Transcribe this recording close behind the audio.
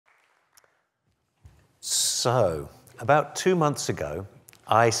So, about 2 months ago,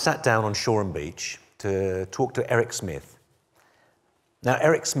 I sat down on Shore and Beach to talk to Eric Smith. Now,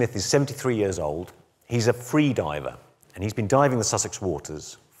 Eric Smith is 73 years old. He's a free diver, and he's been diving the Sussex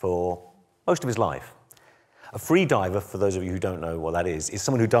waters for most of his life. A free diver, for those of you who don't know what that is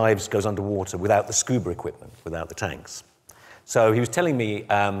someone who goes underwater without the scuba equipment, without the tanks. So he was telling me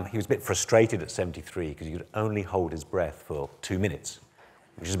he was a bit frustrated at 73 because he could only hold his breath for 2 minutes,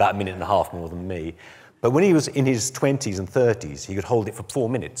 which is about a minute and a half more than me. But when he was in his 20s and 30s, he could hold it for 4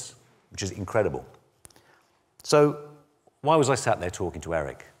 minutes, which is incredible. So why was I sat there talking to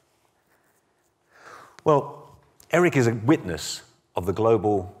Eric? Well, Eric is a witness of the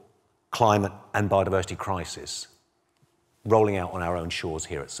global climate and biodiversity crisis rolling out on our own shores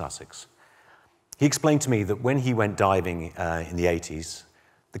here at Sussex. He explained to me that when he went diving in the 80s,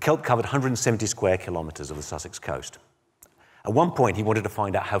 the kelp covered 170 square kilometres of the Sussex coast. At one point, he wanted to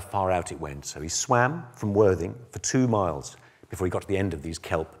find out how far out it went, so he swam from Worthing for 2 miles before he got to the end of these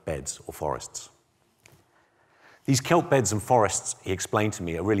kelp beds or forests. These kelp beds and forests, he explained to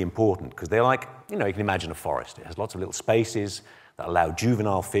me, are really important because they're like, you can imagine a forest. It has lots of little spaces that allow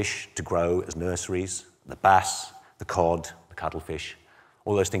juvenile fish to grow as nurseries, the bass, the cod, the cuttlefish,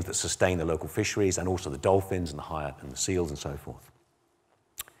 all those things that sustain the local fisheries, and also the dolphins and the hyet and the seals and so forth.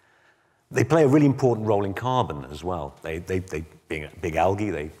 They play a really important role in carbon as well. They being big algae,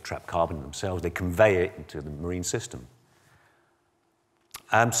 they trap carbon in themselves, they convey it into the marine system.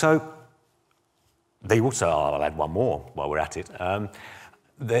 So they also, I'll add one more while we're at it,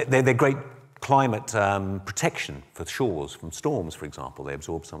 they're great climate protection for shores from storms, for example. They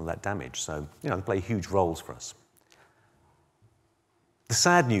absorb some of that damage, so they play huge roles for us. The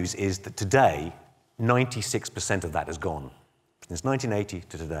sad news is that today, 96% of that has gone. Since 1980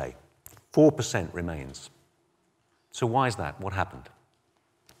 to today, 4% remains. So why is that? What happened?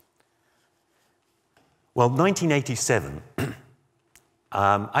 Well, 1987,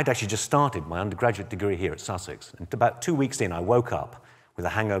 I'd actually just started my undergraduate degree here at Sussex, and about 2 weeks in, I woke up with a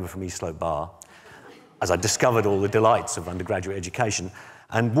hangover from East Slope Bar, as I discovered all the delights of undergraduate education,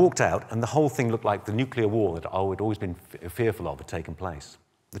 and walked out, and the whole thing looked like the nuclear war that I had always been fearful of had taken place.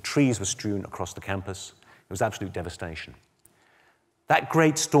 The trees were strewn across the campus. It was absolute devastation. That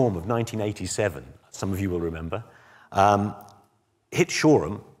great storm of 1987, some of you will remember, hit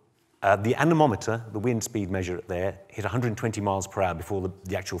Shoreham. The anemometer, the wind speed measure there, hit 120 miles per hour before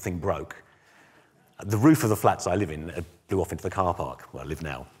the actual thing broke. The roof of the flats I live in blew off into the car park where I live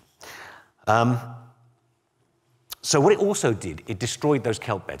now. So what it also did, it destroyed those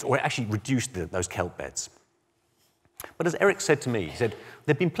kelp beds, or it actually reduced those kelp beds. But as Eric said to me, he said,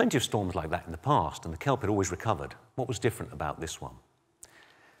 there'd been plenty of storms like that in the past, and the kelp had always recovered. What was different about this one?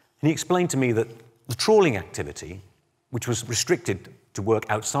 And he explained to me that the trawling activity, which was restricted to work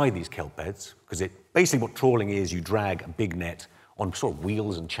outside these kelp beds, because basically what trawling is, you drag a big net on sort of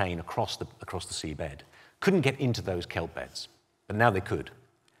wheels and chain across the seabed, couldn't get into those kelp beds, but now they could.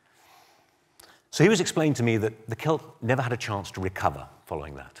 So he was explaining to me that the kelp never had a chance to recover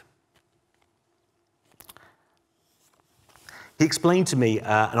following that. He explained to me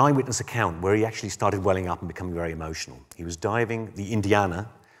an eyewitness account where he actually started welling up and becoming very emotional. He was diving the Indiana,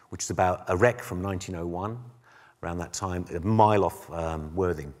 which is about a wreck from 1901, around that time, a mile off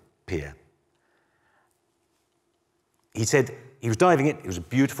Worthing Pier. He said he was diving it was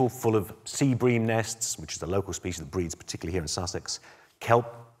beautiful, full of sea bream nests, which is a local species that breeds particularly here in Sussex,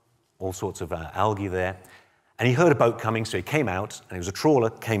 kelp, all sorts of algae there. And he heard a boat coming, so he came out, and it was a trawler,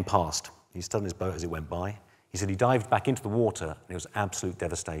 came past. He stood on his boat as it went by. He said he dived back into the water, and it was absolute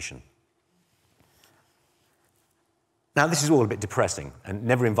devastation. Now, this is all a bit depressing, and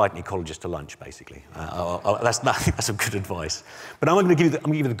never invite an ecologist to lunch, basically. I think that's some good advice. But I'm going to give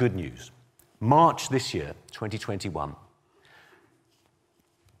you the good news. March this year, 2021,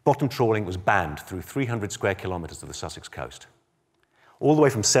 bottom trawling was banned through 300 square kilometres of the Sussex coast, all the way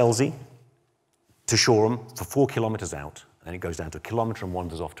from Selsey to Shoreham for 4 kilometres out, and it goes down to a kilometre and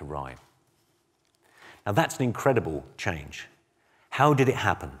wanders off to Rye. Now, that's an incredible change. How did it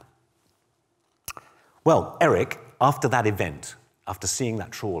happen? Well, Eric, after that event, after seeing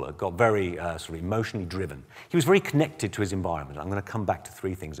that trawler, got very sort of emotionally driven. He was very connected to his environment. I'm going to come back to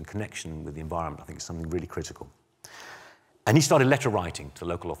 3 things, and connection with the environment, I think, is something really critical. And he started letter writing to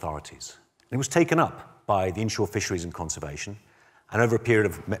local authorities. And it was taken up by the Inshore Fisheries and Conservation, and over a period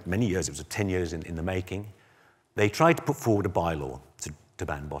of many years, it was 10 years in the making, they tried to put forward a bylaw to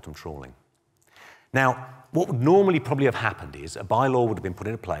ban bottom trawling. Now, what would normally probably have happened is a bylaw would have been put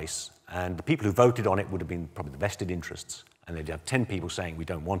into place, and the people who voted on it would have been probably the vested interests, and they'd have 10 people saying we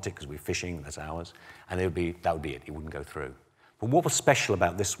don't want it because we're fishing, that's ours, and that would be it wouldn't go through. But what was special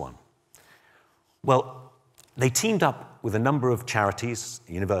about this one? Well, They teamed up with a number of charities,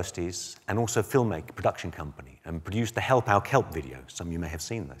 universities, and also a filmmaking production company, and produced the Help Our Kelp video. Some of you may have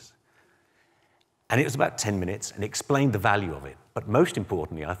seen this. And it was about 10 minutes, and explained the value of it. But most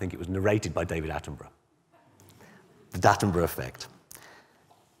importantly, I think it was narrated by David Attenborough. The Attenborough effect.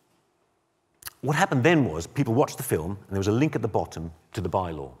 What happened then was people watched the film, and there was a link at the bottom to the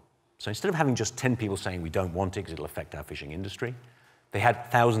bylaw. So instead of having just 10 people saying we don't want it because it'll affect our fishing industry, they had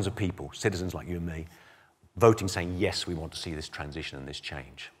thousands of people, citizens like you and me, voting saying, yes, we want to see this transition and this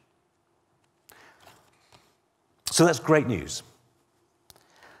change. So that's great news.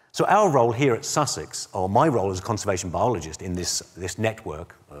 So our role here at Sussex, or my role as a conservation biologist in this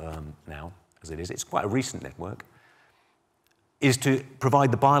network now, as it is, it's quite a recent network, is to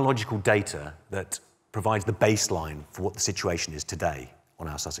provide the biological data that provides the baseline for what the situation is today on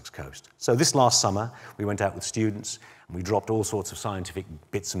our Sussex coast. So this last summer, we went out with students and we dropped all sorts of scientific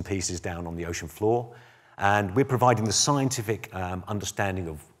bits and pieces down on the ocean floor, and we're providing the scientific understanding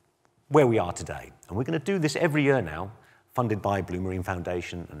of where we are today. And we're going to do this every year now, funded by Blue Marine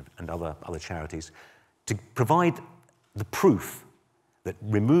Foundation and other charities, to provide the proof that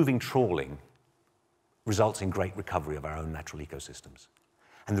removing trawling results in great recovery of our own natural ecosystems.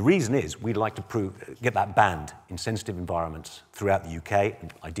 And the reason is we'd like to get that banned in sensitive environments throughout the UK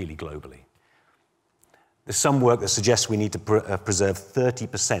and ideally globally. There's some work that suggests we need to preserve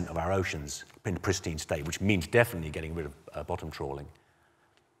 30% of our oceans in a pristine state, which means definitely getting rid of bottom trawling.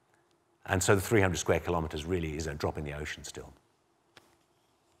 And so the 300 square kilometres really is a drop in the ocean still.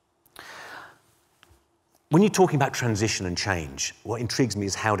 When you're talking about transition and change, what intrigues me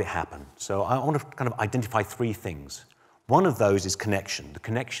is how did it happen. So I want to kind of identify three things. One of those is connection, the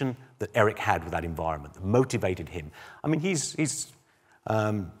connection that Eric had with that environment, that motivated him. I mean, he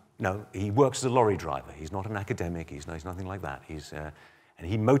works as a lorry driver. He's not an academic. He's nothing like that. And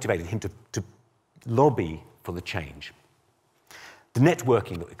he motivated him to lobby for the change. The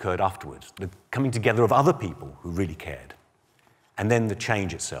networking that occurred afterwards, the coming together of other people who really cared, and then the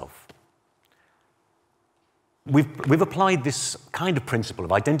change itself. We've applied this kind of principle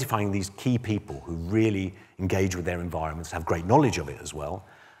of identifying these key people who really engage with their environments, have great knowledge of it as well,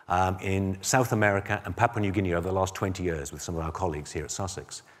 in South America and Papua New Guinea over the last 20 years with some of our colleagues here at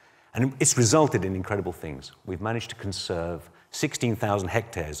Sussex. And it's resulted in incredible things. We've managed to conserve 16,000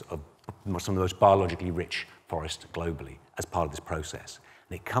 hectares of some of the most biologically rich forests globally as part of this process.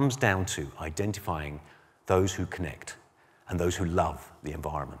 And it comes down to identifying those who connect and those who love the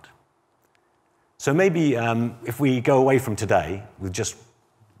environment. So maybe if we go away from today with just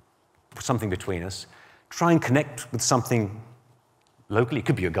something between us, try and connect with something locally. It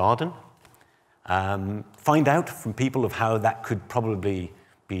could be a garden. Find out from people of how that could probably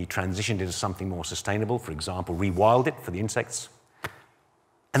be transitioned into something more sustainable. For example, rewild it for the insects.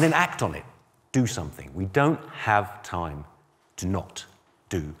 And then act on it. Do something. We don't have time to not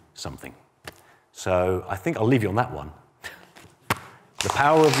do something. So I think I'll leave you on that one. The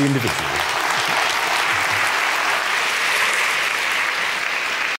power of the individual.